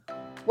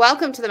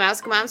Welcome to the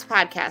Mouse Moms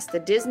Podcast, the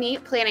Disney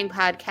planning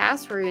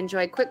podcast where we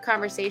enjoy quick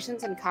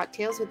conversations and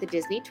cocktails with a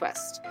Disney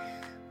twist.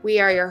 We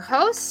are your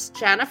hosts,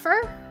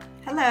 Jennifer.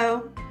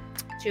 Hello.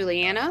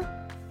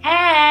 Juliana.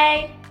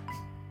 Hey.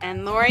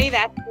 And Lori,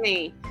 that's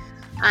me.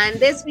 On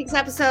this week's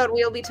episode,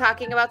 we'll be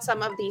talking about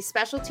some of the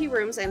specialty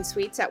rooms and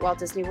suites at Walt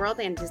Disney World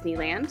and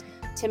Disneyland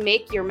to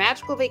make your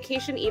magical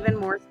vacation even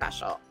more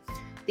special.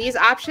 These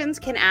options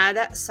can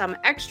add some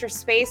extra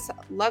space,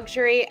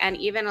 luxury, and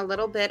even a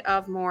little bit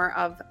of more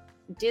of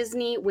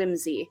Disney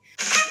whimsy.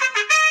 So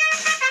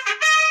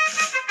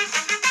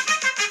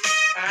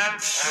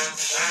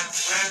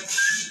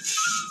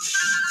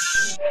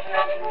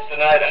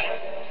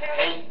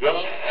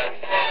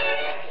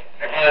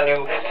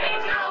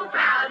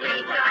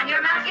proudly put on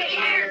your mouse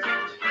ears.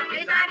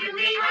 It's time to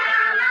see what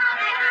our love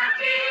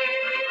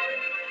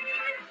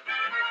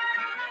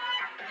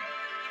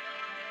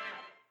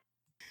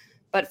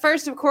But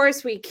first, of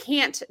course, we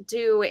can't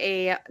do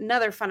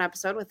another fun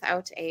episode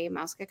without a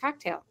Mouska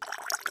cocktail.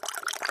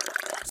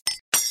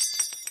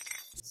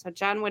 So,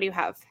 John, what do you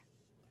have?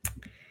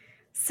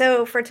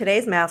 So for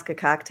today's Mouska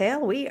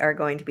cocktail, we are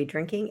going to be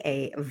drinking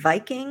a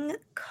Viking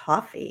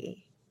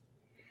coffee.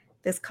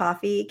 This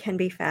coffee can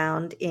be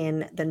found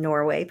in the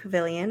Norway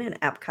Pavilion in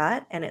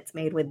Epcot, and it's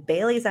made with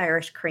Bailey's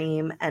Irish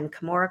Cream and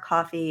Kamora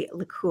coffee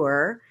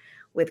liqueur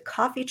with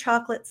coffee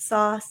chocolate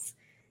sauce,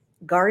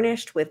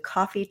 garnished with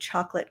coffee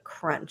chocolate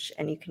crunch.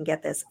 And you can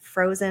get this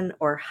frozen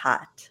or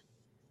hot.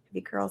 Have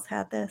you girls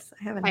had this?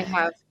 I haven't. I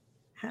have.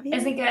 Have you?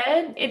 Is it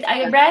good?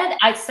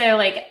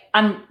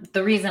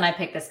 The reason I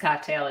picked this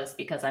cocktail is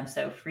because I'm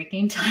so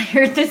freaking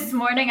tired this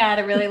morning. I had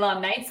a really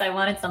long night, so I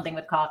wanted something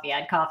with coffee. I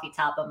had coffee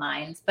top of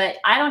mind, but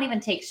I don't even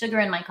take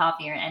sugar in my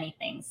coffee or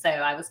anything. So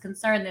I was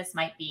concerned this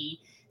might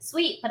be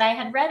sweet, but I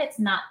had read it's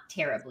not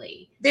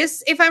terribly.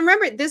 This, if I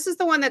remember, this is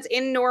the one that's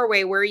in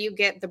Norway where you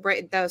get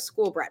the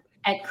school bread.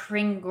 At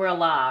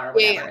Kringrula or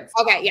whatever.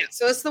 Yeah. Okay, yeah.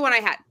 So this is the one I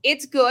had.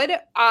 It's good.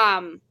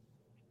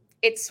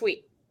 It's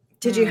sweet.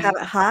 Did you have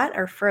it hot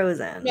or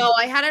frozen? No,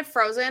 I had it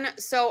frozen.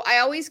 So I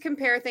always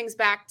compare things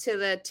back to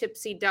the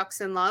Tipsy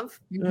Ducks in Love.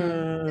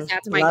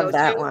 That's my love go-to.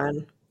 that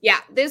one. Yeah,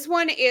 this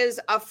one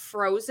is a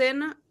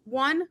frozen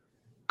one.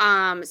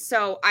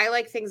 So I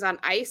like things on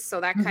ice. So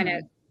that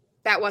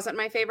that wasn't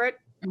my favorite.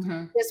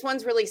 This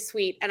one's really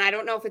sweet. And I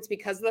don't know if it's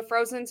because of the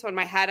frozen. So in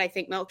my head, I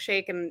think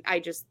milkshake and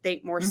I just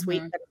think more sweet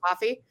than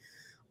coffee.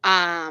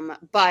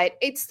 But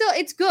it's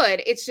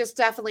good. It's just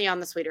definitely on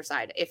the sweeter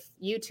side. If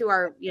you two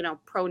are,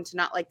 prone to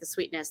not like the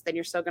sweetness, then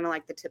you're still going to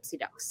like the Tipsy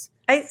Ducks.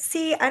 I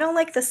don't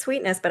like the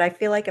sweetness, but I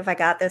feel like if I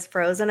got this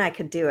frozen, I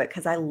could do it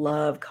because I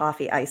love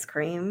coffee ice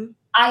cream.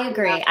 I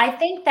agree. I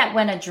think that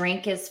when a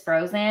drink is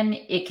frozen,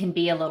 it can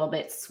be a little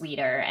bit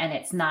sweeter and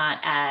it's not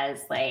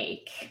as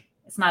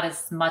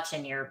much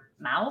in your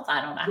mouth.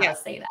 I don't know how to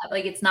say that.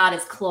 Like it's not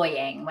as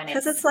cloying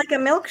because it's like a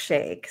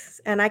milkshake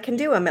and I can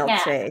do a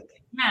milkshake.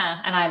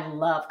 Yeah. And I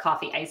love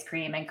coffee ice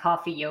cream and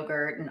coffee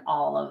yogurt and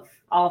all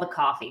the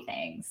coffee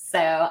things.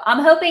 So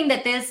I'm hoping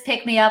that this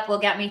pick me up will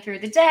get me through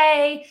the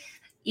day,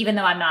 even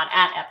though I'm not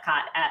at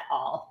Epcot at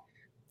all.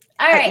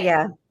 All right.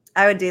 Yeah,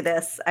 I would do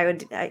this.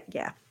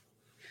 Yeah.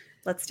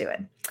 Let's do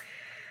it.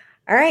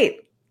 All right.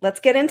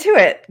 Let's get into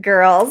it,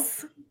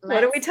 girls.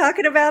 What are we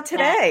talking about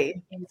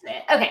today?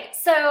 Okay,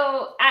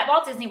 so at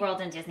Walt Disney World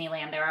and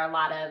Disneyland, there are a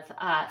lot of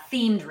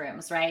themed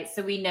rooms, right?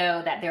 So we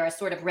know that there are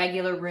sort of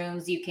regular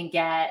rooms you can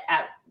get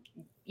at,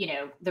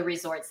 the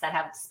resorts that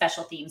have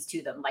special themes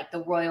to them, like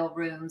the royal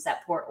rooms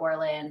at Port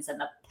Orleans and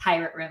the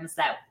pirate rooms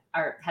that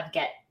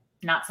get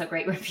not so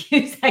great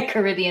reviews at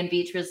Caribbean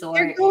Beach Resort.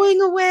 They're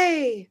going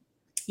away.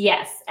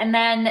 Yes. And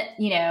then,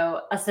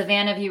 a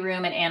Savannah View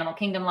room at Animal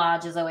Kingdom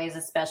Lodge is always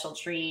a special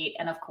treat.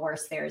 And of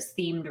course, there's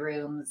themed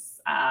rooms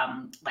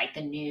like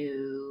the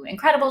new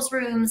Incredibles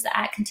rooms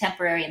at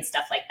Contemporary and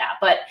stuff like that.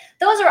 But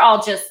those are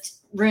all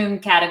just room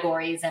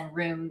categories and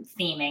room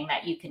theming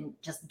that you can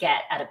just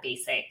get at a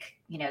basic,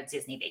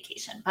 Disney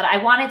vacation. But I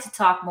wanted to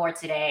talk more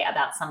today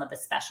about some of the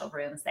special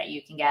rooms that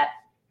you can get.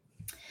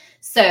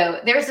 So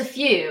there's a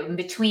few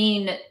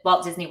between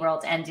Walt Disney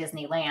World and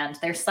Disneyland.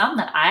 There's some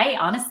that I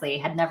honestly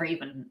had never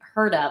even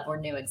heard of or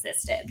knew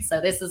existed.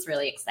 So this is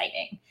really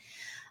exciting.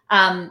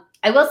 I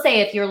will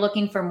say if you're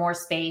looking for more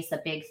space, a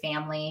big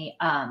family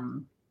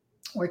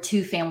or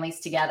two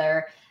families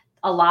together,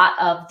 a lot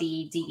of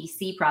the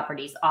DVC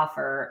properties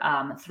offer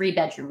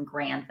 3-bedroom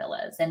grand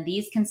villas. And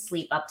these can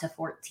sleep up to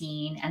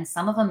 14 and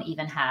some of them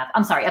even have,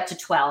 up to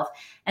 12.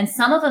 And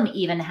some of them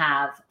even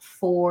have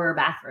 4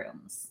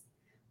 bathrooms,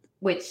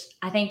 which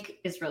I think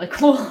is really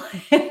cool.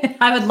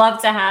 I would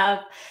love to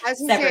have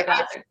separate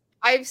bathrooms.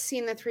 I've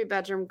seen the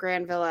 3-bedroom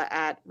grand villa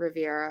at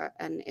Riviera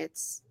and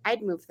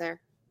I'd move there.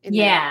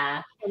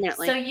 Yeah.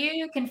 So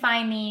you can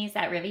find these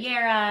at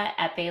Riviera,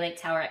 at Bay Lake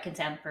Tower at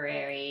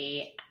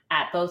Contemporary,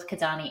 at both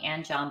Kidani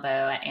and Jambo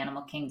at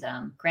Animal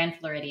Kingdom, Grand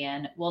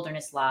Floridian,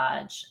 Wilderness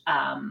Lodge,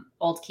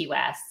 Old Key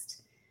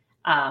West,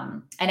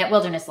 And at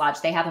Wilderness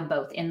Lodge, they have them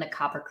both in the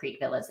Copper Creek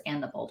Villas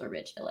and the Boulder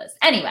Ridge Villas.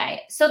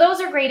 Anyway, so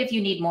those are great if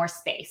you need more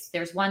space.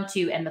 There's 1,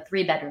 2, and the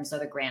 3 bedrooms are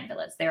the Grand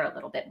Villas. They're a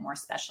little bit more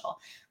special.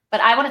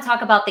 But I want to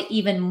talk about the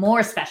even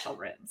more special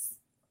rooms,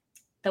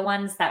 the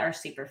ones that are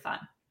super fun.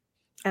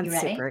 And You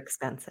ready? super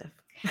expensive.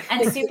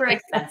 And super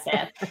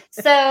expensive.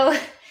 So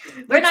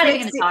we're not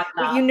even going to talk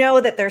about. You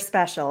know that they're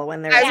special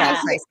when they're at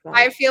that price point.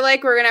 I feel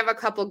like we're going to have a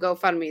couple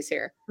GoFundMes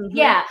here. Mhm.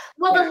 Yeah.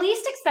 Well, the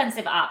least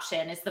expensive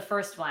option is the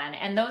first one.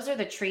 And those are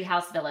the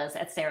treehouse villas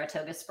at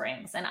Saratoga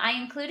Springs. And I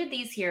included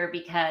these here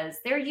because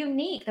they're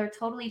unique. They're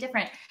totally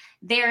different.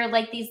 They're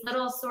like these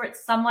little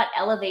somewhat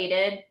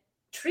elevated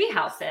tree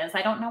houses.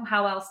 I don't know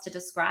how else to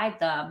describe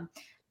them.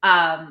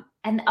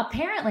 And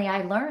apparently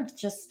I learned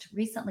just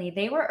recently,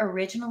 they were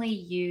originally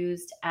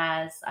used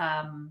as,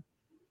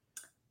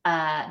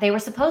 they were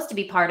supposed to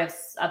be part of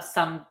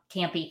some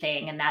campy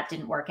thing, and that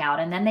didn't work out.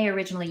 And then they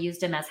originally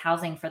used them as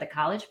housing for the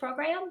college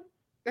program.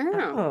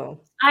 Oh,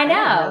 I didn't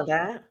know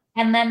that.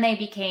 And then they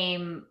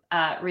became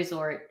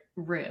resort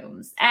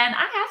rooms. And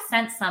I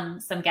have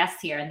sent some guests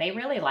here, and they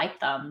really like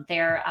them.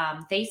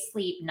 They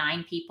sleep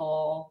 9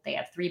 people. They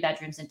have 3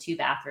 bedrooms and 2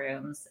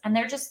 bathrooms, and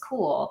they're just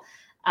cool.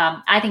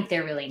 I think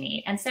they're really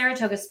neat. And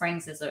Saratoga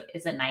Springs is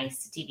a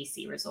nice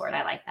DVC resort.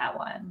 I like that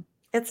one.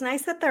 It's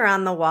nice that they're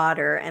on the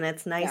water, and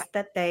it's nice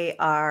that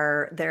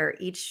they're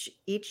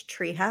each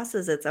tree house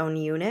is its own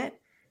unit.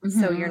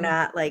 So you're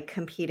not like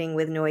competing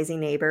with noisy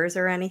neighbors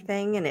or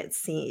anything, and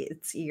it's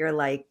you're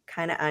like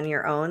kind of on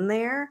your own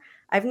there.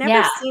 I've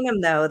never seen them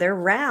though. They're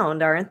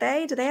round, aren't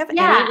they? Do they have any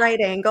right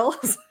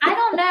angles? I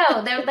don't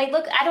know.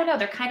 I don't know.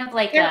 They're kind of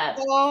like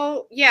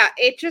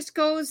it just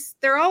goes,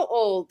 they're all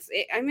old.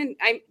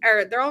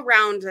 They're all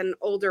round and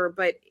older,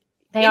 but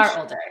they are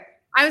older.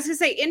 I was gonna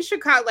say in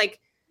Chicago, like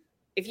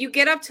if you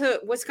get up to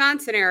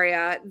Wisconsin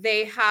area,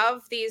 they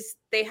have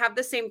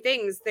the same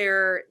things.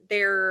 They're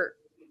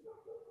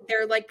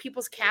like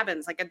people's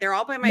cabins. Like they're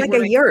all by my like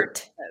a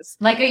yurt.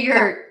 Like a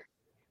yurt.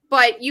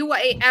 But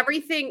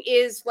everything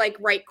is like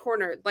right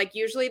cornered. Like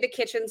usually the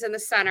kitchen's in the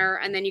center,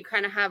 and then you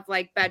kind of have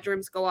like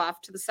bedrooms go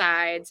off to the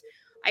sides.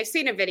 I've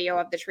seen a video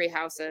of the tree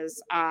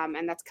houses,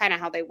 and that's kind of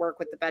how they work,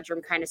 with the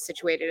bedroom kind of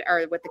situated,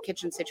 or with the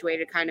kitchen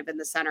situated kind of in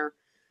the center.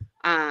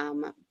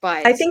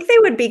 But I think they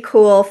would be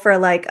cool for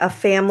like a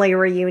family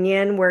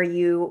reunion where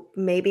you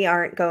maybe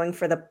aren't going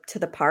to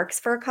the parks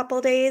for a couple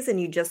of days,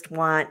 and you just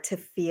want to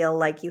feel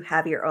like you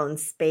have your own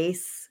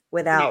space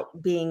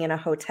without being in a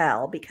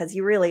hotel, because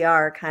you really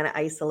are kind of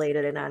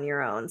isolated and on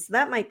your own. So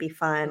that might be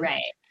fun.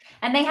 Right.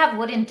 And they have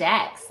wooden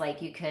decks.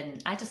 Like you can,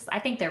 I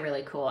think they're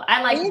really cool.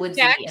 I like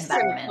woodsy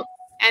environment.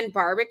 And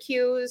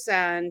barbecues,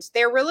 and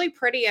they're really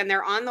pretty, and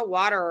they're on the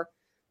water.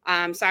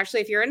 So actually,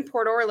 if you're in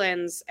Port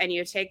Orleans and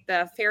you take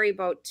the ferry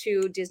boat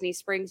to Disney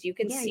Springs, you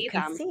can see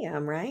them. See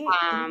them, right?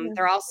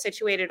 They're all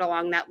situated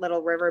along that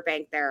little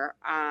riverbank there.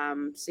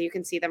 So you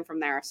can see them from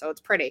there. So it's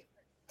pretty.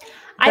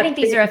 I think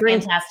these are a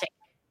fantastic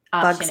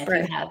option if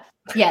you have.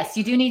 Yes,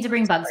 you do need to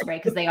bring bug spray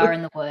because they are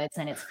in the woods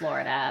and it's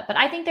Florida. But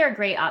I think they're a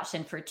great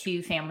option for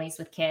 2 families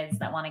with kids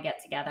that want to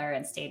get together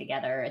and stay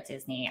together at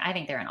Disney. I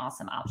think they're an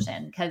awesome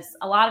option because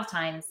a lot of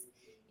times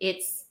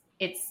it's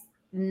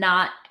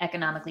not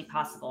economically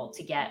possible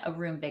to get a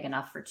room big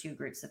enough for 2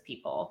 groups of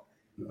people.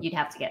 You'd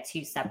have to get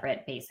 2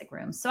 separate basic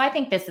rooms. So I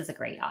think this is a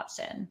great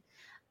option.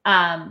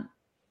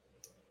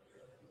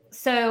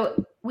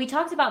 So we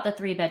talked about the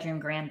 3-bedroom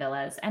grand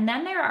villas, and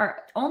then there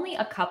are only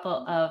a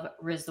couple of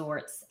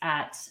resorts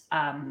at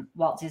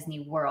Walt Disney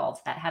World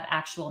that have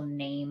actual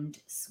named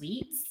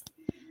suites.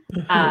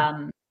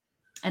 And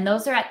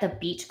those are at the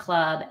Beach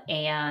Club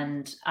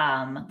and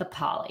the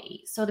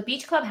Poly. So the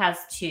Beach Club has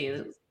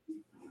 2.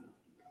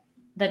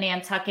 The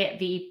Nantucket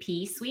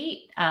VP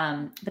suite.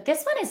 But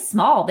this one is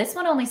small. This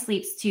one only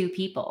sleeps 2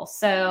 people.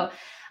 So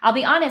I'll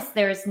be honest,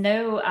 there's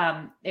no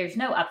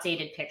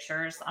updated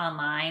pictures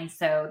online.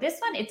 So this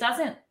one,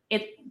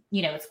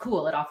 it's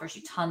cool. It offers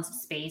you tons of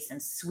space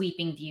and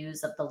sweeping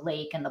views of the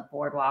lake and the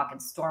boardwalk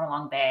and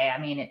Stormalong Bay. I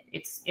mean,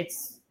 it's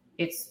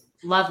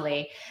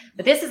lovely,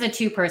 but this is a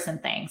 2-person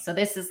thing. So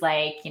this is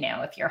like,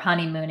 if you're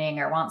honeymooning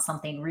or want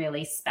something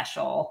really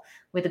special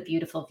with a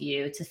beautiful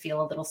view to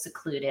feel a little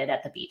secluded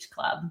at the Beach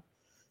Club.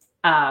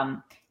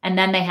 And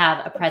then they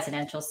have a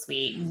presidential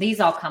suite. These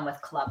all come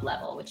with club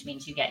level, which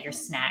means you get your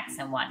snacks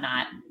and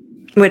whatnot.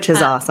 Which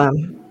is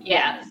awesome.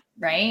 Yeah,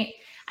 right?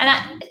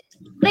 And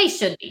they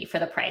should be for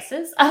the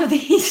prices of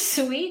these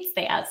suites.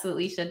 They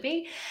absolutely should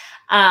be.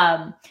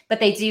 But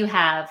they do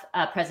have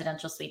a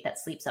presidential suite that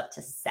sleeps up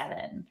to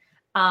 7.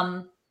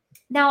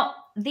 Now,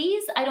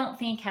 these I don't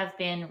think have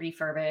been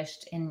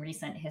refurbished in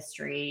recent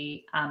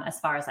history, as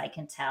far as I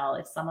can tell.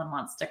 If someone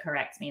wants to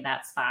correct me,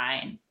 that's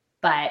fine.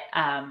 But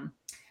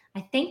I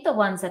think the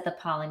ones at the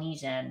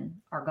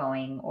Polynesian are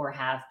going or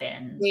have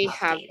been. They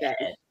have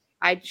been.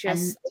 I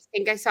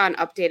think I saw an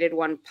updated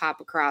one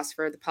pop across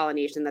for the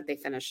Polynesian that they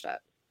finished up.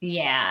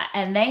 Yeah,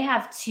 and they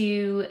have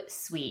 2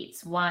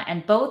 suites. One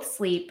and both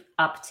sleep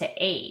up to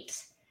 8.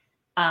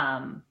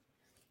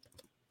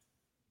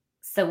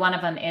 So one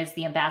of them is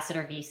the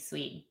Ambassador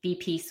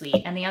VP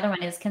suite, and the other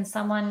one is, can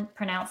someone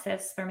pronounce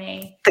this for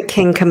me? The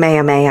King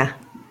Kamehameha.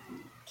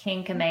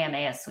 King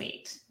Kamehameha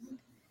suite.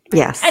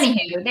 Yes.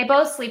 Anywho, they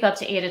both sleep up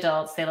to 8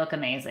 adults. They look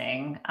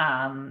amazing.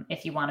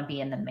 If you want to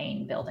be in the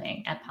main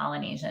building at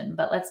Polynesian,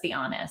 but let's be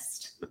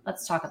honest.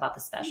 Let's talk about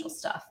the special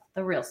stuff,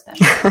 the real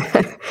special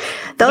stuff.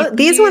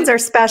 These ones are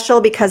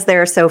special because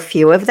there are so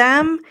few of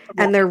them,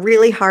 and they're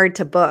really hard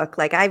to book.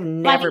 Like I've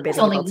never been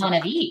able to. There's only one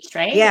of each,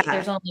 right? Yeah.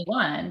 There's only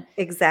one.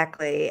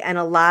 Exactly. And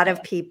a lot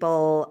of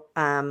people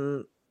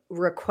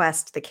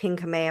request the King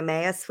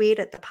Kamehameha suite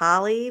at the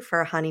Poly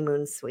for a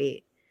honeymoon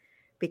suite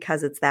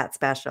because it's that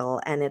special,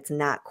 and it's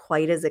not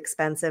quite as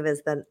expensive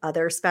as the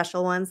other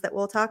special ones that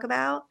we'll talk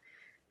about.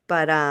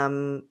 But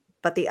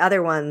the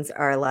other ones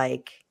are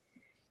like,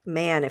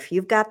 man, if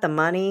you've got the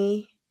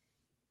money.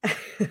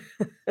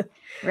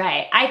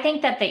 Right. I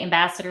think that the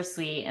Ambassador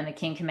Suite and the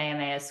King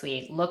Kamehameha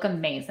Suite look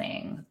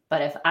amazing.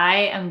 But if I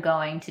am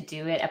going to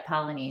do it at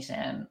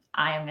Polynesian,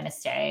 I am going to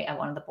stay at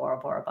one of the Bora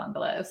Bora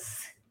bungalows.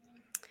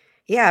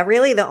 Yeah,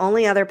 really the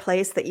only other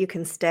place that you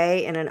can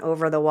stay in an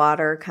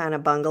over-the-water kind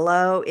of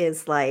bungalow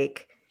is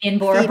like in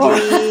Bora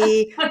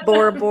Fiji,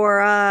 Bora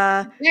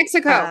Bora.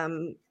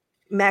 Mexico.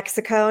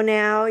 Mexico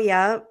now,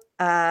 yeah.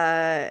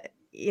 The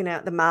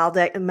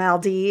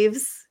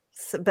Maldives.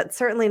 But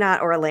certainly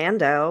not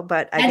Orlando,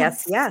 but I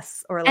guess,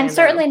 yes, Orlando. And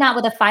certainly not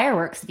with a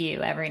fireworks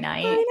view every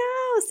night. I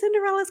know,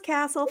 Cinderella's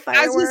castle,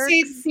 fireworks. I was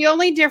going to say, the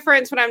only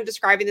difference when I'm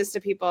describing this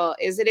to people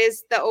is it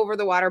is the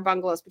over-the-water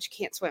bungalows, but you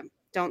can't swim.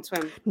 Don't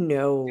swim.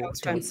 No,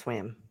 don't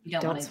swim. You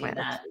don't want to do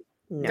that.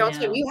 No. Don't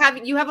swim.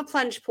 You have a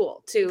plunge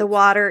pool, too. The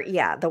water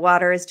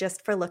is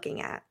just for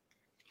looking at.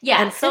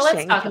 Yeah, and so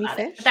fishing. Let's talk about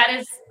it. That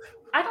is,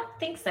 I don't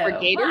think so. Or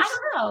gators? Well,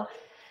 I don't know.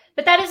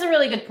 But that is a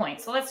really good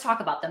point. So let's talk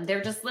about them.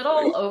 They're just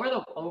little over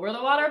the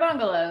water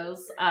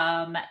bungalows,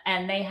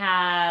 and they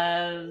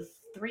have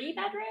 3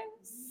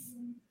 bedrooms.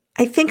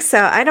 I think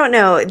so. I don't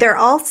know. They're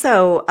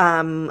also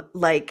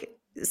like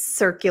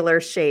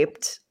circular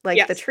shaped,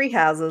 like the tree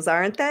houses,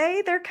 aren't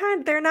they?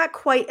 They're not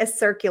quite as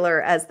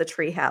circular as the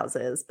tree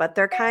houses, but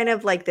they're kind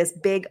of like this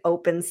big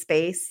open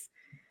space.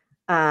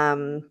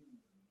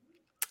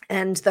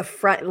 And the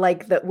front,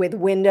 with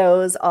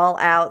windows all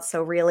out.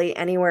 So really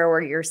anywhere where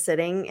you're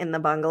sitting in the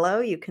bungalow,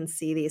 you can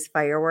see these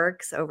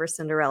fireworks over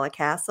Cinderella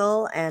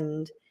Castle.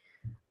 And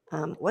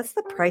what's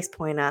the price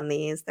point on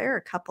these? They're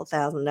a couple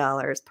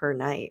 $1,000s per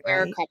night, right?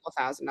 They're a couple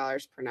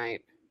 $1,000s per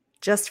night.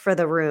 Just for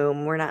the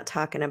room. We're not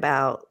talking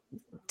about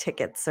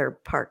tickets or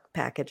park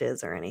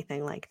packages or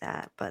anything like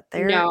that. But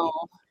they're... No.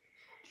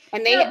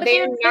 And they're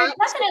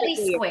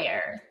definitely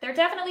square. They're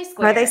definitely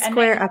square. Are they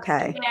square?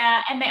 Okay.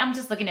 Yeah, and I'm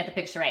just looking at the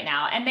picture right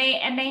now, and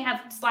they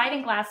have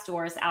sliding glass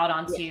doors out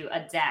onto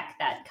a deck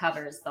that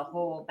covers the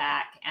whole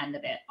back end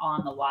of it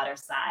on the water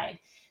side.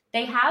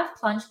 They have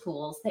plunge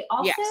pools. They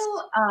also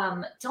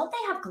don't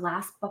they have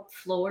glass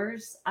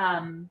floors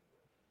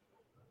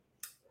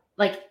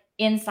like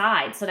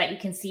inside so that you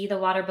can see the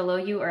water below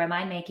you, or am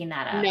I making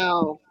that up?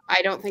 No,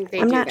 I don't think they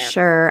do. I'm not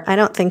sure. I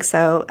don't think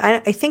so.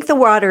 I think the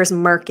water is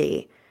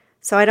murky.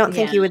 So I don't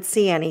think you would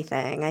see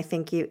anything. I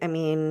think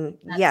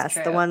yes,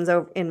 true. The ones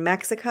over in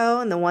Mexico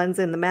and the ones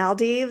in the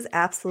Maldives,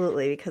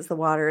 absolutely, because the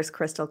water is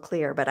crystal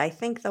clear. But I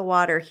think the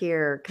water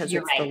here, because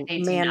it's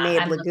the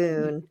man-made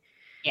lagoon.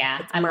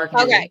 It's murky.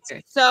 Okay,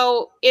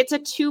 so it's a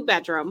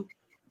 2-bedroom,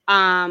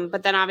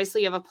 but then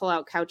obviously you have a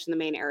pull-out couch in the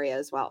main area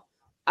as well.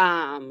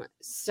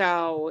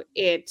 So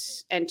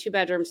and 2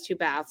 bedrooms, 2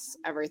 baths,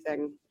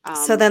 everything.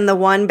 So then the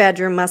 1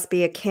 bedroom must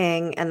be a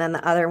king, and then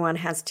the other one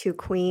has 2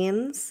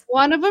 queens.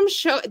 One of them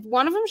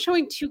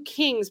showing 2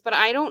 kings, but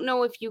I don't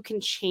know if you can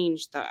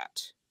change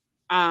that.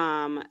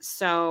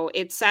 So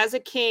it says a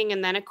king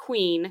and then a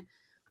queen,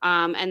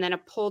 and then a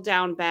pull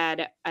down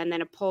bed, and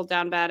then a pull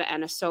down bed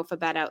and a sofa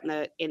bed out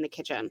in the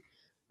kitchen.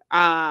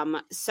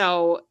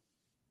 So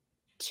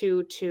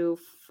 2.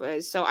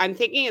 So I'm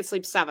thinking it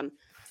sleeps 7.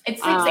 It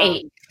sleeps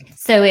 8.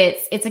 So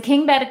it's a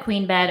king bed, a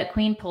queen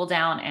pull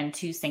down, and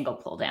 2 single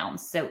pull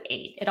downs. So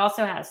 8. It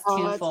also has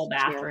 2 full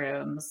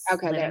bathrooms,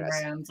 living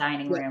room,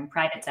 dining room,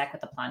 private deck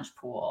with a plunge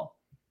pool.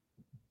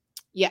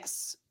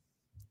 Yes.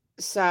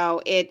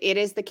 So it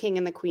is the king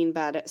and the queen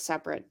bed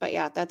separate. But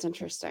yeah, that's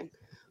interesting.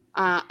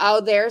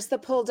 There's the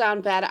pull down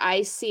bed.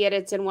 I see it.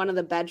 It's in one of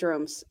the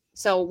bedrooms.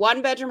 So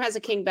 1 bedroom has a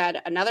king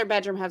bed. Another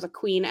bedroom has a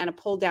queen and a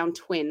pull down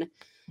twin.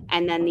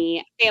 And then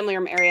the family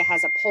room area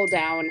has a pull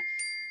down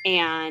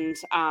and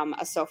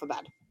a sofa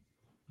bed.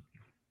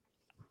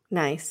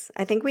 Nice.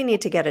 I think we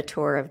need to get a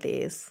tour of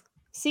these.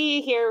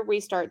 See, here we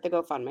start the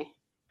GoFundMe.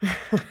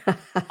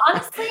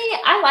 Honestly,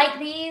 I like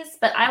these,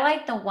 but I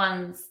like the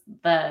ones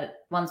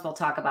we'll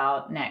talk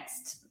about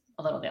next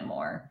a little bit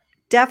more.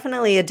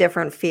 Definitely a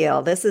different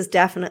feel. This is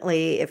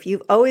definitely, if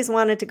you've always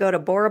wanted to go to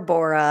Bora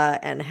Bora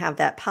and have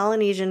that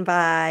Polynesian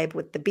vibe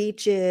with the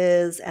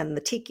beaches and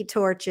the tiki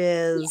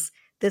torches,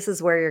 this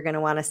is where you're going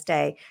to want to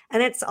stay.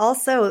 And it's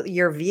also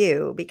your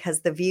view,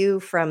 because the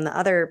view from the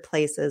other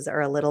places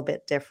are a little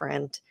bit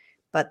different.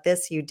 But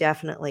this, you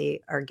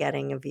definitely are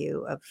getting a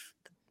view of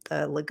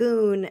the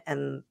lagoon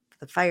and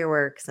the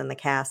fireworks and the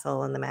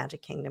castle and the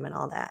Magic Kingdom and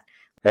all that.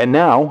 And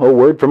now, a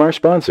word from our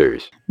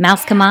sponsors.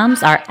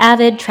 Mouse-Moms are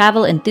avid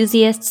travel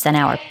enthusiasts, and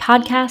our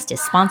podcast is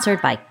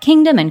sponsored by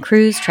Kingdom and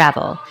Cruise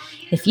Travel.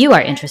 If you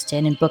are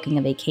interested in booking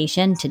a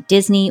vacation to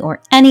Disney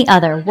or any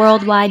other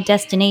worldwide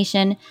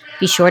destination,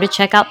 be sure to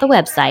check out the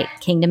website,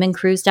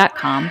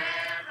 kingdomandcruise.com,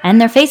 and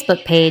their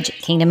Facebook page,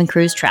 Kingdom and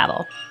Cruise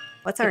Travel.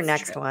 What's our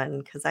next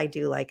one? Because I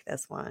do like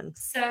this one.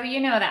 So you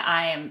know that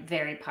I am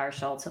very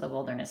partial to the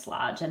Wilderness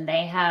Lodge, and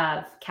they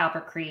have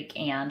Cowper Creek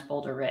and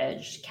Boulder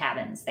Ridge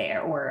cabins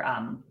there, or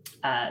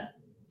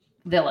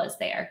villas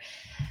there.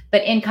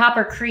 But in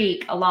Copper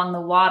Creek, along the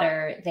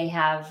water, they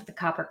have the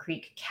Copper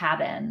Creek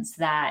cabins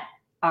that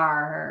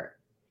are,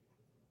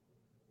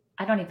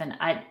 I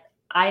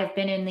have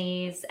been in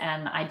these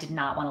and I did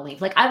not want to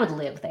leave. Like, I would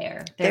live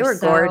there. They were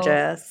so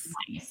gorgeous.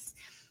 Nice.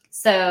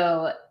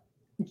 So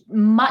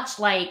much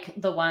like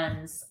the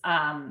ones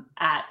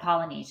at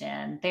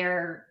Polynesian,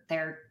 they're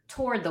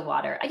toward the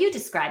water. You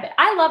describe it.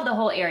 I love the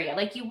whole area.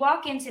 Like, you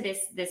walk into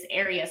this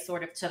area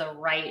sort of to the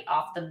right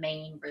off the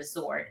main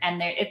resort,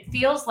 and it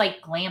feels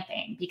like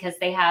glamping because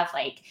they have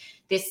like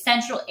this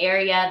central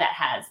area that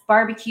has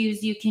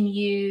barbecues you can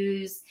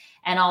use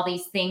and all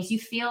these things. You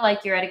feel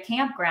like you're at a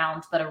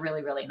campground, but a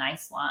really, really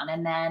nice one.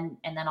 And then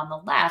on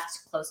the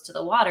left, close to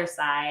the water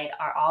side,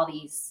 are all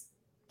these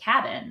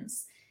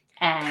cabins.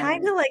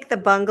 Kind of like the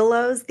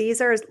bungalows.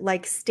 These are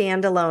like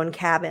standalone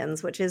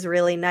cabins, which is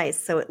really nice.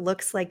 So it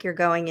looks like you're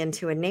going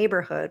into a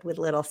neighborhood with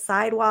little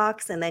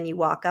sidewalks, and then you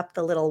walk up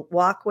the little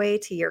walkway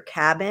to your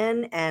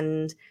cabin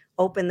and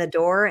open the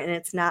door. And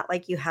it's not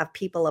like you have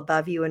people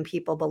above you and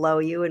people below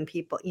you and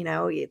people,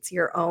 it's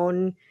your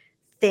own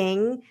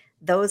thing.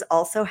 Those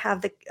also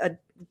have a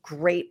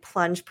great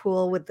plunge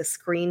pool with the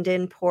screened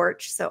in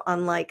porch. So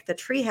unlike the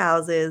tree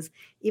houses,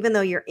 even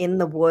though you're in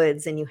the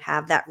woods and you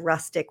have that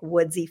rustic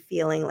woodsy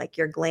feeling like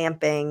you're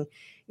glamping,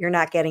 you're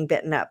not getting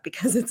bitten up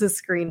because it's a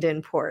screened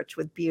in porch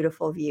with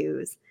beautiful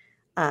views.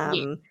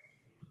 And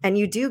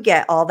you do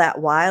get all that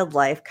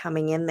wildlife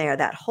coming in there,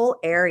 that whole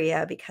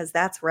area, because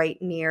that's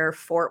right near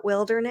Fort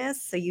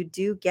Wilderness. So you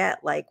do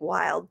get like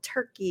wild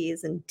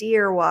turkeys and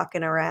deer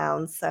walking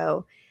around.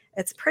 So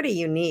it's pretty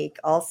unique.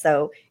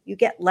 Also, you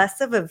get less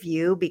of a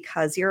view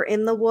because you're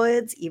in the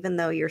woods, even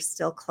though you're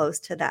still close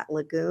to that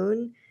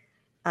lagoon.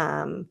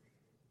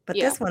 But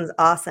this one's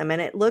awesome.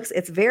 And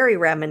it's very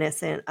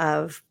reminiscent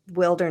of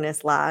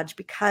Wilderness Lodge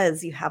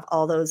because you have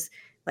all those,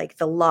 like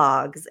the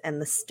logs and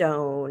the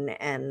stone,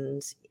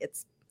 and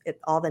it's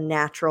all the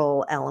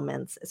natural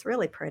elements. It's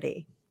really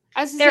pretty.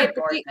 They're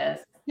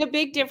gorgeous. The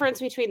big difference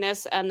between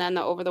this and then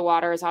the over the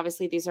water is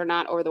obviously these are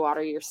not over the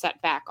water. You're set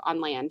back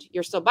on land.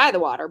 You're still by the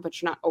water, but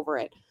you're not over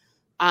it.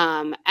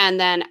 And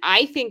then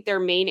I think their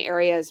main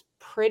area is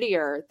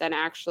prettier than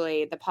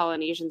actually the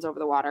Polynesians over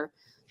the water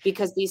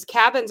because these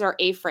cabins are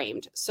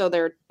A-framed. So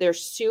they're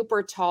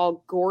super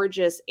tall,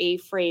 gorgeous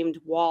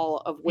A-framed wall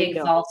of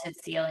windows. Vaulted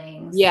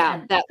ceilings.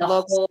 Yeah, that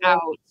looks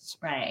out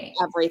right.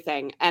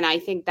 everything. And I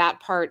think that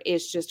part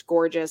is just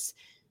gorgeous.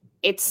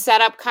 It's set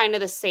up kind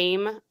of the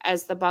same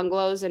as the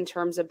bungalows in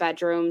terms of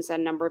bedrooms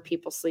and number of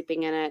people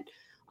sleeping in it,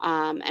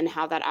 and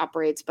how that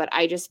operates. But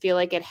I just feel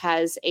like it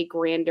has a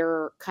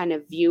grander kind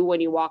of view when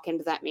you walk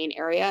into that main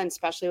area, and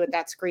especially with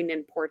that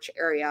screened-in porch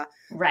area.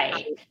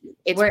 Right.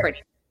 It's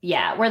pretty.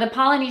 Yeah, where the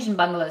Polynesian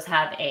bungalows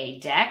have a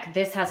deck,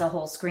 this has a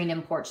whole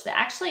screened-in porch that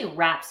actually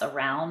wraps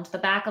around the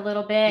back a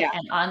little bit,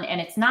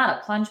 and it's not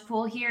a plunge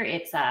pool here.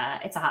 It's a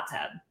hot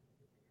tub.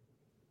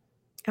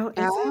 Oh, is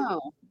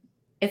it?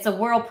 It's a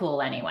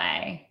whirlpool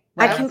anyway.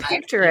 I can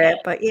picture it,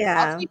 but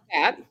yeah. I'll keep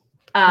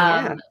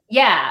that.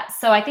 Yeah.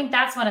 So I think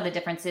that's one of the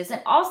differences.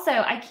 And also,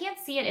 I can't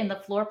see it in the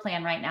floor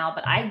plan right now,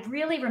 but I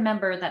really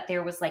remember that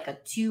there was like a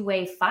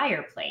two-way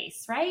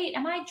fireplace, right?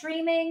 Am I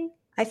dreaming?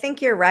 I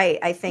think you're right.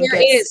 I think There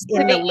it's is.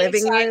 in the To the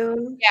living inside.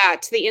 room. Yeah,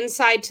 to the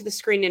inside, to the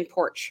screened-in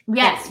porch.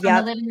 Yes, from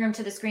the living room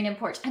to the screen-in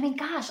porch. I mean,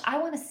 gosh, I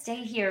want to stay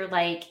here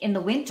like in the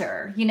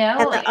winter, you know?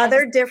 And like, the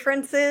other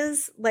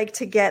differences, like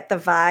to get the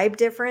vibe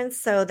difference.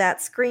 So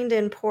that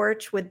screened-in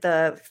porch with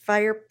the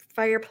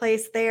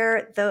fireplace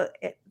there,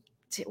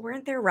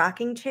 weren't there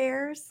rocking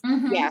chairs?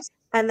 Mm-hmm. Yes.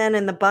 And then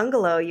in the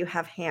bungalow, you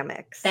have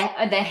hammocks. The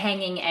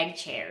hanging egg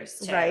chairs,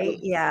 too. Right?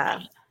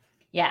 Yeah.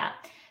 Yeah.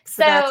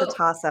 So that's a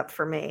toss-up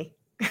for me.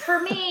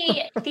 For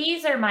me,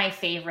 these are my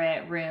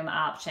favorite room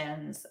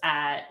options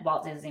at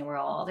Walt Disney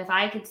World. If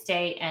I could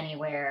stay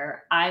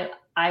anywhere, I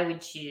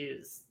would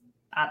choose,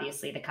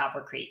 obviously, the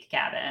Copper Creek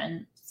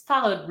cabin. It's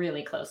followed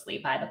really closely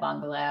by the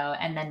bungalow,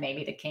 and then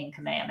maybe the King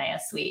Kamehameha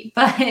suite.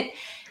 But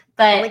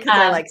only because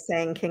I like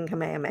saying King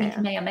Kamehameha. King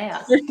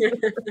Kamehameha.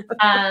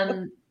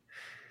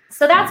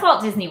 So that's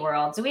Walt Disney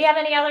World. Do we have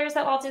any others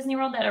at Walt Disney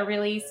World that are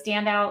really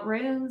standout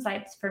rooms?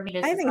 For me,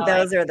 I think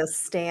those are the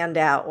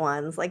standout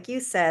ones. Like you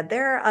said,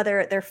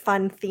 they're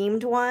fun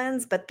themed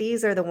ones, but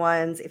these are the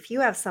ones, if you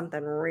have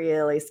something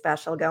really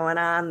special going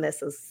on,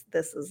 this is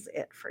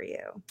it for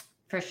you.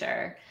 For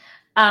sure.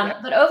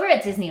 But over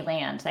at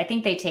Disneyland, I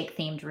think they take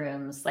themed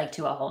rooms like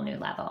to a whole new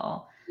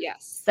level.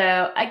 Yes.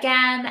 So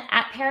again,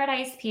 at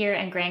Paradise Pier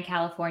and Grand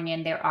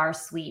Californian, there are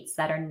suites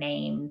that are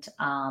named.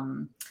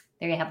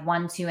 They have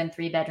 1, 2, and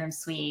 3 bedroom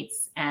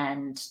suites,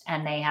 and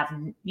they have,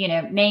 you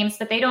know, names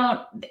that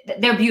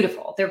they're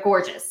beautiful. They're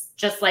gorgeous,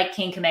 just like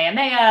King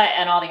Kamehameha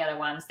and all the other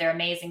ones. They're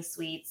amazing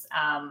suites,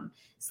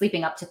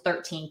 sleeping up to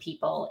 13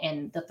 people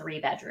in the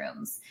 3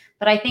 bedrooms.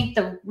 But I think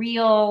the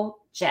real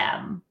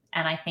gem,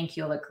 and I think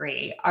you'll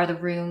agree, are the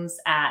rooms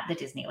at the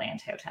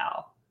Disneyland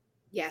Hotel.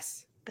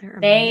 Yes.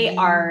 They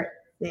are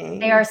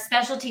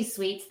specialty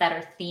suites that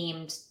are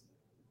themed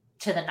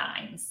to the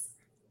nines.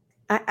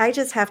 I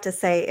just have to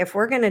say, if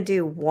we're going to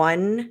do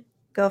one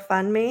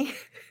GoFundMe,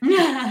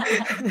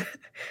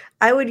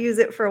 I would use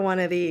it for one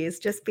of these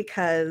just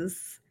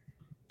because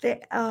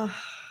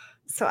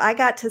so I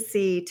got to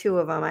see 2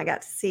 of them. I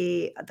got to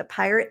see the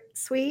Pirate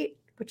Suite,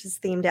 which is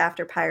themed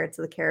after Pirates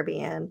of the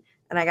Caribbean.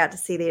 And I got to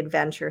see the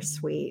Adventure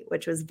Suite,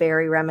 which was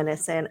very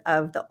reminiscent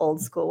of the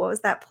old school. What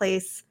was that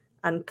place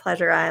on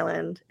Pleasure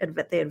Island?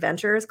 The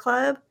Adventurers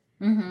Club.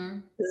 Mm-hmm.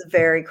 It was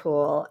very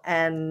cool.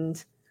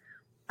 And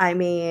I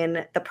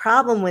mean, the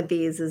problem with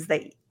these is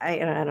that I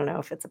don't know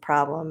if it's a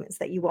problem, is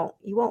that you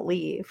won't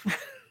leave.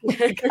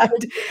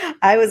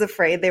 I was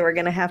afraid they were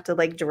going to have to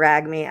like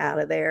drag me out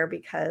of there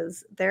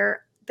because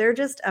they're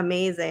just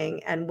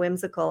amazing and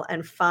whimsical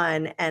and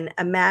fun. And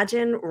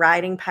imagine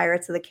riding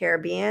Pirates of the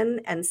Caribbean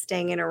and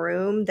staying in a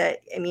room that,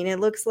 I mean, it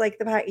looks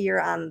like you're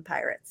on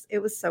Pirates. It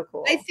was so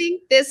cool. I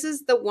think this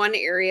is the one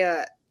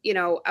area, you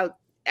know,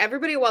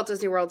 everybody at Walt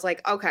Disney World's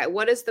like, okay,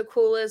 what is the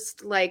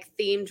coolest like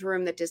themed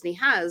room that Disney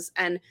has?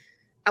 And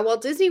at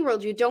Walt Disney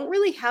World, you don't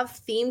really have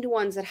themed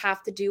ones that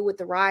have to do with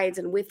the rides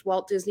and with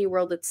Walt Disney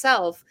World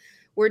itself,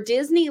 where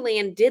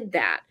Disneyland did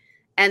that.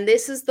 And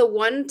this is the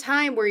one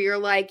time where you're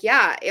like,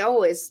 yeah,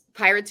 is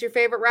Pirates your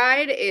favorite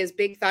ride? Is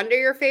Big Thunder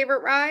your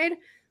favorite ride?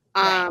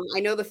 Right. I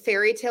know the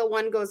Fairy Tale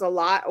one goes a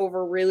lot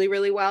over really,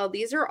 really well.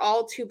 These are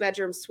all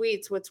 2-bedroom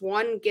suites, which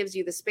 1 gives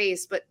you the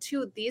space, but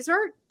 2, these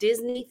are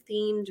Disney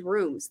themed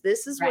rooms.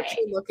 This is what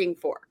you're looking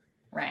for.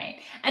 Right.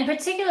 And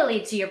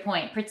particularly to your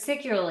point,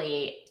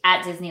 particularly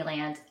at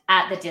Disneyland,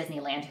 at the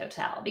Disneyland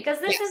Hotel,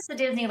 because this is the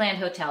Disneyland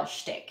Hotel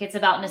shtick. It's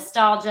about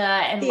nostalgia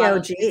and love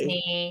of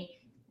Disney.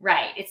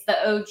 Right. It's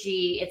the OG.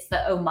 It's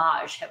the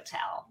homage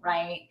hotel.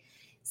 Right.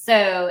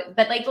 So,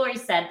 but like Lori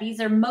said, these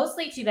are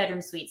mostly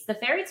 2-bedroom suites. The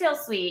Fairy Tale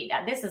Suite,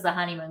 this is a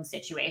honeymoon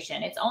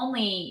situation. It's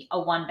only a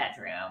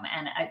 1-bedroom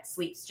and it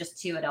sleeps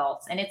just 2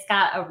 adults. And it's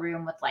got a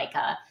room with like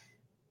a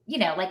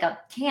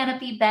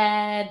canopy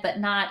bed, but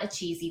not a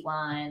cheesy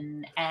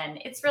one. And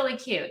it's really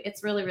cute.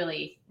 It's really,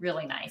 really,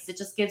 really nice. It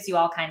just gives you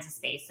all kinds of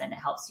space and it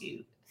helps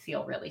you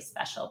feel really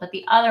special. But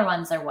the other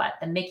ones are what?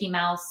 The Mickey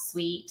Mouse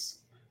Suite.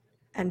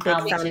 And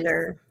Big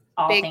Thunder.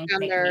 All Big things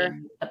Thunder.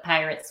 Mickey, the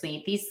Pirate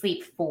Suite. These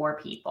sleep 4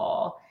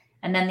 people.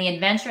 And then the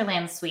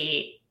Adventureland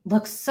Suite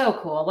looks so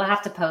cool. We'll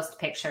have to post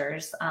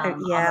pictures.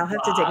 I'll have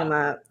to dig them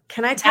up.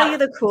 Can I tell you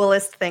the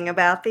coolest thing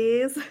about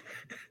these?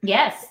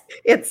 Yes.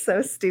 It's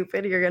so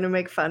stupid. You're going to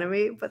make fun of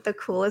me. But the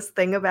coolest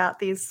thing about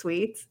these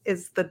suites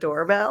is the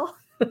doorbell.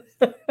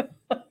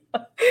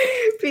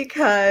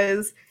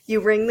 Because you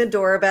ring the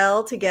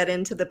doorbell to get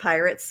into the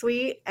Pirate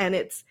Suite and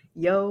it's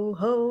yo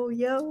ho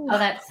yo. Oh,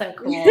 that's so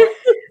cool.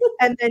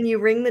 And then you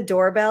ring the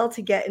doorbell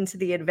to get into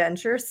the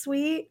Adventure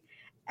Suite.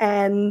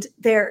 And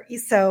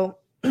so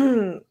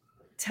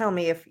tell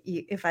me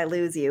if I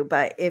lose you,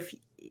 but if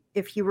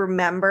you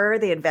remember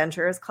the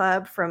Adventurers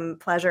Club from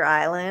Pleasure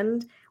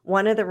Island,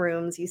 one of the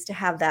rooms used to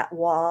have that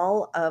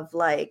wall of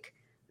like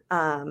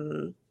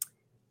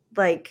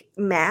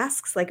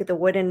masks, like the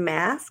wooden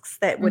masks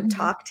that would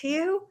talk to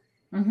you.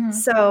 Mm-hmm.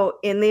 So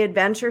in the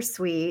Adventure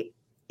Suite,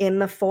 in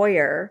the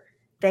foyer,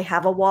 they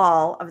have a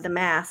wall of the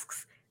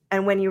masks.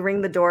 And when you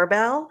ring the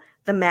doorbell,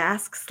 the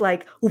masks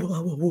like, whoa,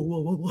 whoa,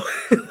 whoa, whoa,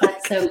 whoa.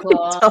 That's so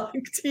cool. Talk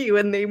to you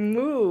and they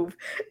move.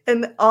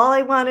 And all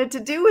I wanted to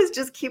do was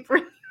just keep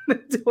ringing the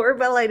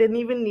doorbell. I didn't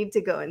even need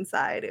to go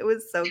inside. It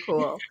was so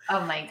cool.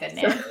 Oh my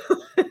goodness.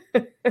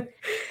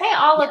 They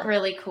all look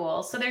really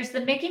cool. So there's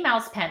the Mickey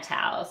Mouse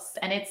Penthouse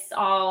and it's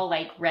all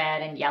like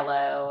red and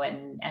yellow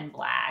and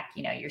black,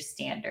 you know, your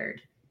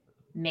standard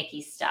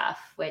Mickey stuff,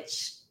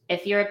 which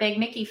if you're a big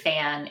Mickey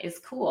fan is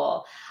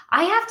cool.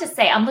 I have to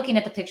say, I'm looking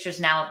at the pictures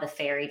now of the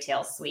Fairy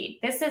Tale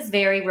Suite. This is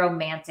very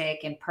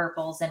romantic in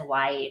purples and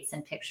whites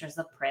and pictures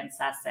of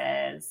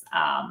princesses.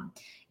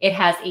 It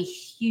has a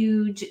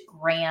huge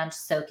grand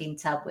soaking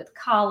tub with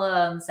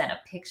columns and a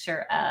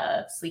picture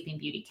of Sleeping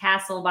Beauty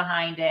Castle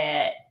behind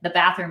it. The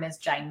bathroom is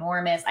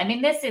ginormous. I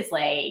mean, this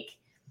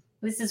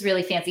is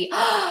really fancy.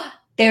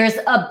 There's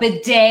a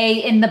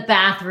bidet in the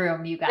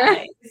bathroom, you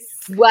guys.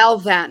 Well,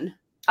 then.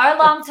 Our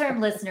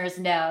long-term listeners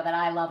know that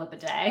I love a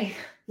bidet.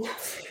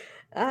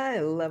 I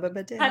love a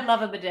bidet. I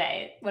love a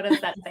bidet. What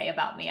does that say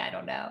about me? I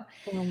don't know.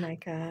 Oh my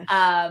gosh.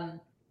 And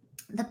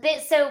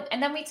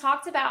then you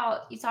talked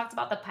about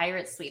the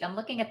Pirate Suite. I'm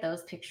looking at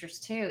those pictures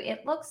too.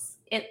 It looks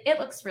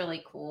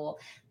really cool.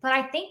 But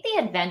I think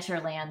the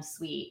Adventureland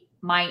Suite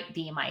might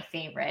be my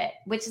favorite,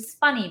 which is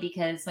funny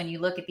because when you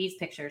look at these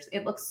pictures,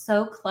 it looks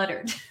so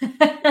cluttered,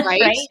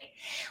 right?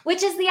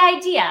 Which is the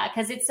idea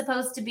because it's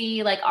supposed to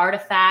be like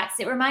artifacts.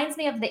 It reminds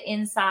me of the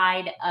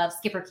inside of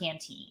Skipper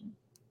Canteen.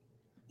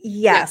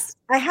 Yes.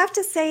 I have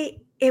to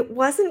say it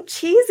wasn't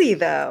cheesy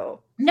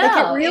though. No,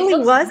 Like it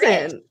really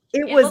wasn't. Rich.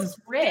 It was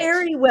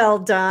very well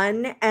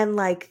done. And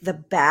like the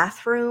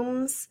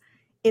bathrooms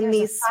in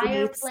these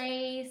suites,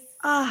 fireplace.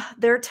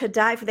 They're to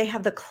die for. They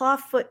have the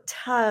clawfoot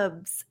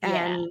tubs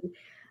and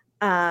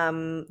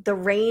the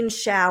rain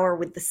shower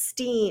with the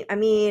steam. I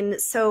mean,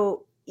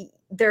 so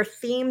they're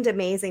themed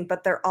amazing,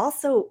 but they're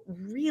also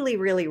really,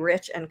 really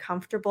rich and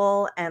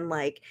comfortable. And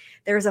like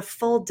there's a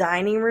full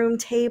dining room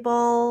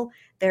table.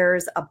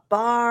 There's a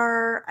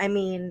bar. I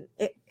mean,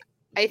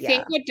 I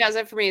think what does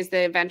it for me is the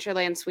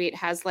Adventureland suite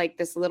has like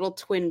this little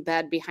twin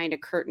bed behind a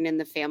curtain in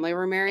the family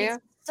room area.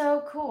 It's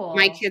so cool.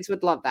 My kids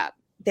would love that.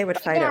 They would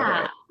fight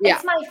over it.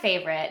 It's my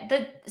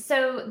favorite.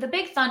 So the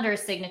Big Thunder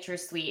signature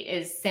suite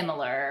is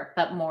similar,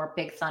 but more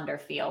Big Thunder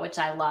feel, which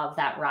I love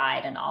that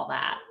ride and all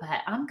that.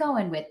 But I'm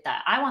going with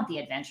I want the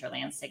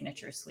Adventureland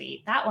signature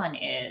suite. That one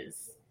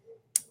is.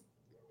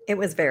 It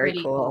was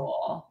very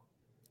cool.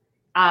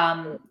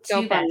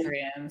 2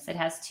 bedrooms. It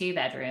has 2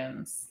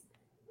 bedrooms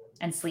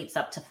and sleeps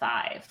up to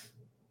 5.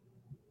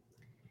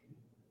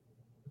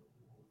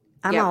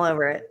 I'm all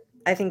over it.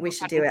 I think we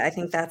should do it. I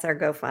think that's our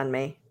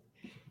GoFundMe.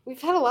 We've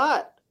had a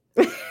lot.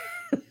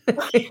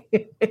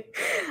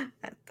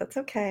 That's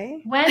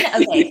okay.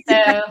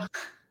 So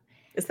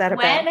is that a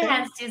bad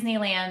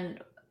thing?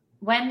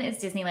 When is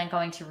Disneyland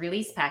going to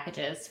release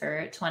packages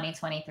for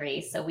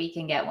 2023 so we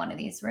can get one of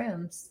these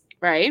rooms?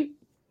 Right.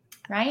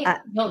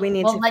 We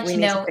need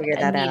to figure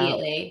that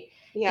immediately.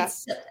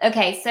 Yes.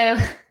 Okay, so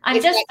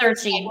I'm just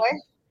searching.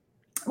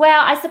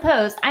 Well, I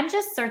suppose I'm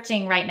just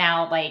searching right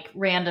now, like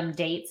random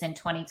dates in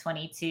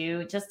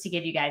 2022, just to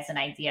give you guys an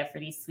idea for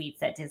these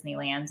suites at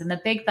Disneyland. And the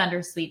Big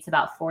Thunder suite's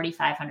about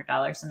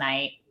 $4,500 a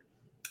night.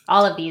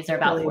 All of these are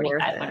about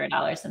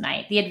 $4,500 a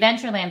night. The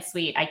Adventureland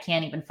suite, I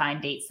can't even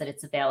find dates that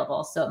it's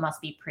available, so it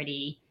must be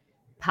pretty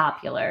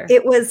popular.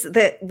 It was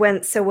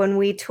when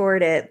we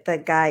toured it, the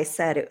guy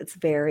said it was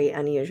very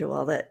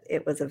unusual that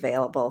it was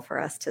available for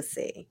us to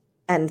see.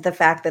 And the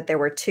fact that there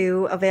were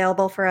 2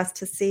 available for us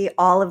to see,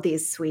 all of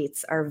these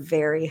suites are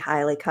very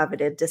highly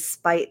coveted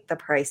despite the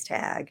price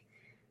tag.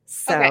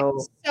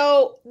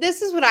 So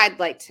this is what I'd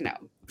like to know,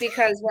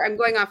 because I'm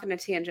going off on a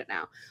tangent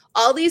now.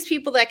 All these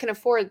people that can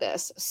afford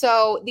this.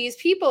 So these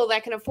people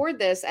that can afford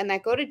this and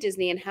that go to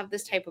Disney and have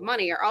this type of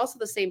money are also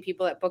the same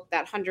people that booked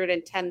that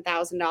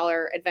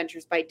 $110,000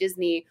 Adventures by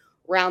Disney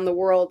around the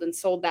world and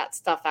sold that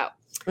stuff out.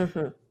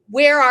 Mm-hmm.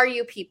 Where are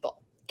you people?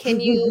 Can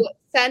you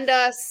send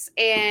us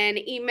an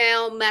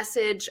email,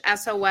 message,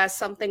 SOS,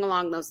 something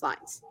along those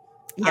lines?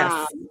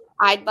 Yes.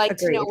 I'd like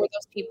to know where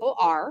those people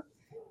are.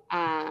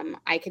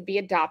 I could be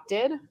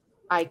adopted.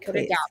 I could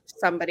adopt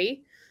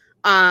somebody.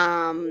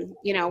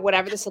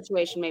 Whatever the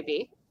situation may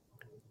be.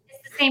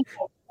 It's the same.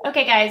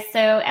 Okay, guys.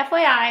 So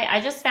FYI,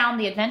 I just found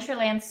the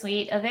Adventureland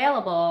suite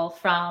available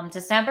from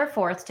December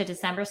 4th to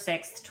December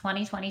 6th,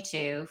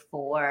 2022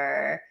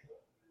 for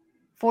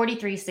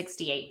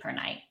 $43.68 per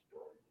night.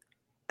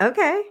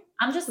 Okay.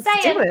 I'm just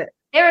saying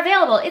they're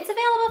available. It's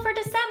available for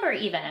December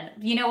even.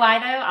 You know why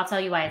though? I'll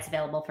tell you why it's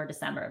available for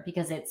December,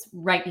 because it's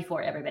right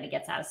before everybody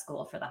gets out of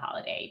school for the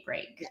holiday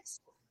break.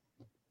 Yes.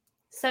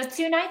 So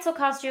 2 nights will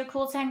cost you a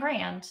cool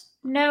 $10,000.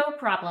 No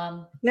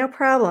problem. No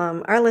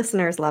problem. Our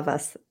listeners love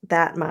us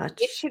that much.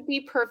 It should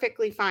be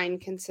perfectly fine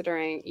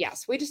considering.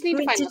 Yes, we just need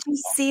to find. Did you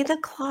see the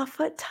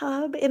clawfoot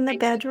tub in the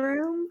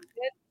bedroom?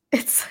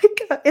 It's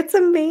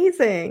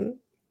amazing.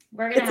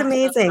 It's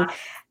amazing.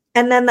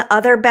 And then the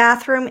other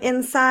bathroom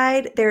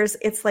inside,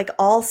 it's like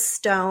all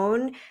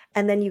stone,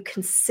 and then you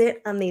can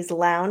sit on these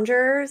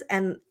loungers,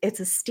 and it's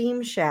a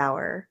steam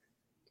shower.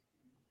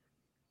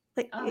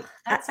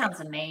 That sounds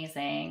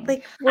amazing.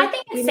 I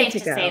think it's safe to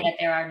say that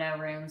there are no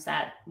rooms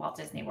at Walt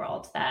Disney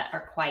World that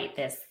are quite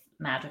this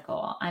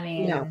magical. I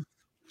mean, no.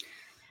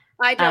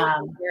 I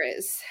don't think there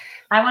is.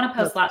 I want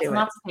to post lots and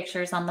lots of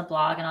pictures on the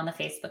blog and on the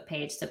Facebook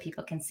page so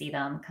people can see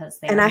them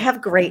I have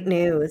great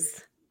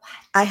news.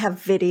 I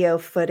have video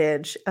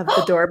footage of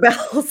the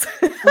doorbells.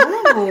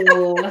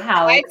 Ooh,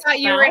 how I thought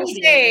you were going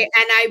to say, and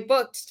I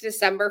booked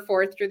December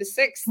 4th through the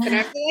 6th. And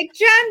I'd be like,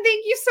 Jen,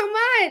 thank you so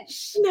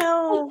much.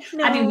 No.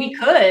 I mean, we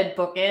could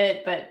book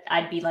it, but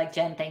I'd be like,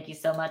 Jen, thank you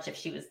so much if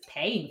she was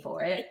paying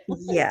for it.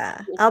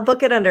 Yeah. I'll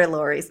book it under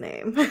Lori's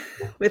name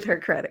with her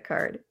credit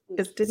card.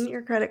 Because didn't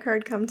your credit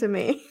card come to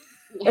me?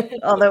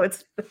 Although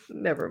it's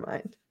never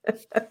mind.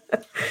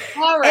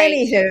 All right.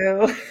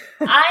 Anywho,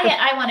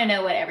 I want to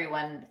know what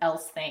everyone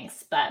else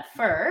thinks, but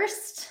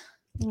first,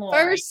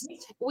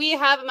 we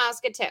have a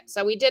Mouseka tip.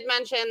 So we did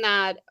mention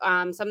that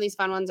some of these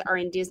fun ones are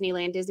in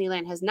Disneyland.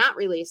 Disneyland has not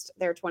released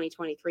their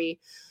 2023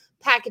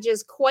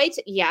 packages quite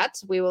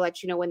yet. We will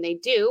let you know when they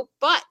do,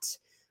 but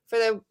for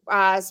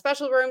the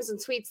special rooms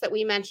and suites that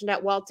we mentioned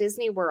at Walt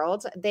Disney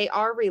World, they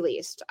are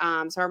released.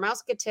 So our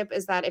Mouseka tip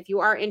is that if you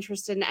are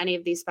interested in any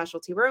of these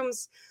specialty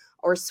rooms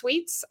or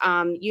suites,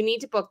 you need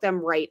to book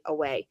them right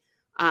away.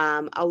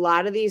 A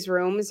lot of these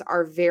rooms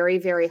are very,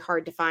 very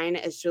hard to find.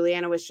 As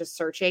Juliana was just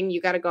searching,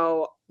 you got to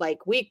go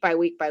like week by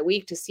week by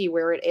week to see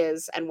where it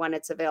is and when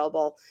it's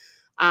available.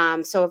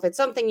 So if it's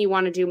something you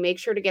want to do, make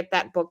sure to get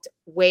that booked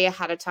way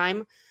ahead of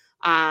time.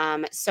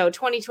 So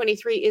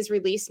 2023 is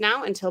released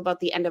now until about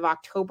the end of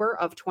October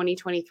of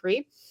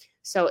 2023.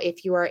 So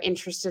if you are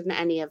interested in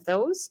any of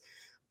those,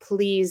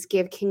 please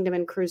give Kingdom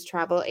and Cruise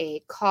Travel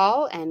a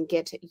call and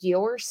get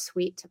your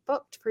suite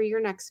booked for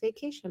your next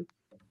vacation.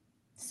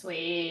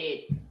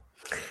 Sweet.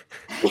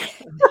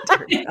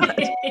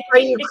 Are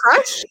you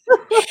crushed?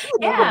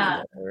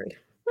 Yeah.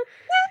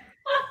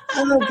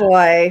 Oh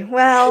boy.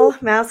 Well,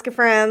 Maska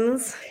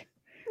friends,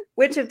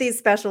 which of these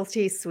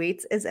specialty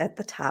suites is at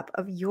the top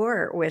of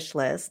your wish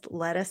list?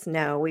 Let us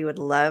know. We would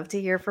love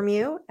to hear from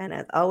you. And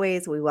as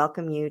always, we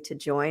welcome you to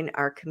join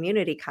our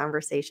community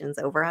conversations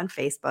over on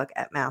Facebook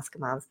at Maska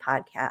Moms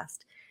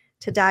Podcast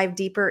to dive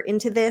deeper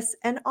into this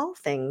and all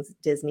things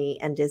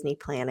Disney and Disney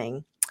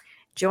planning.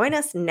 Join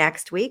us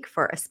next week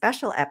for a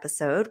special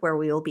episode where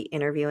we will be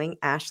interviewing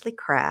Ashley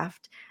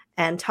Kraft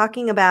and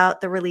talking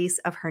about the release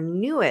of her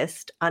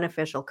newest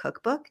unofficial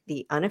cookbook,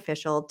 the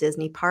Unofficial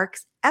Disney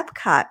Parks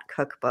Epcot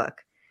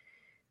Cookbook.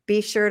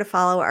 Be sure to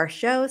follow our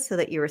show so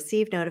that you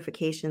receive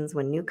notifications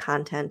when new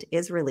content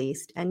is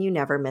released and you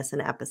never miss an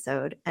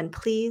episode. And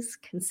please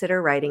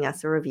consider writing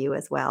us a review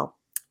as well.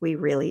 We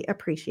really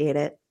appreciate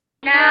it.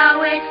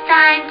 Now it's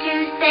time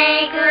to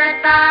say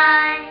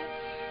goodbye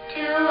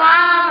to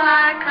all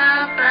our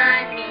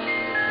company.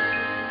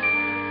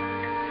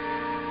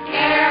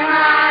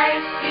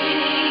 M-I-C.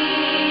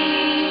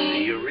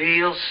 See you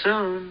real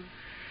soon.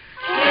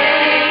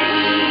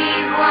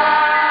 K-E-Y.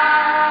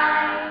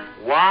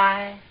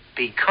 Why?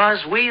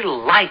 Because we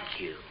like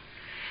you.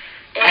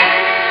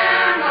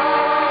 M-O-U.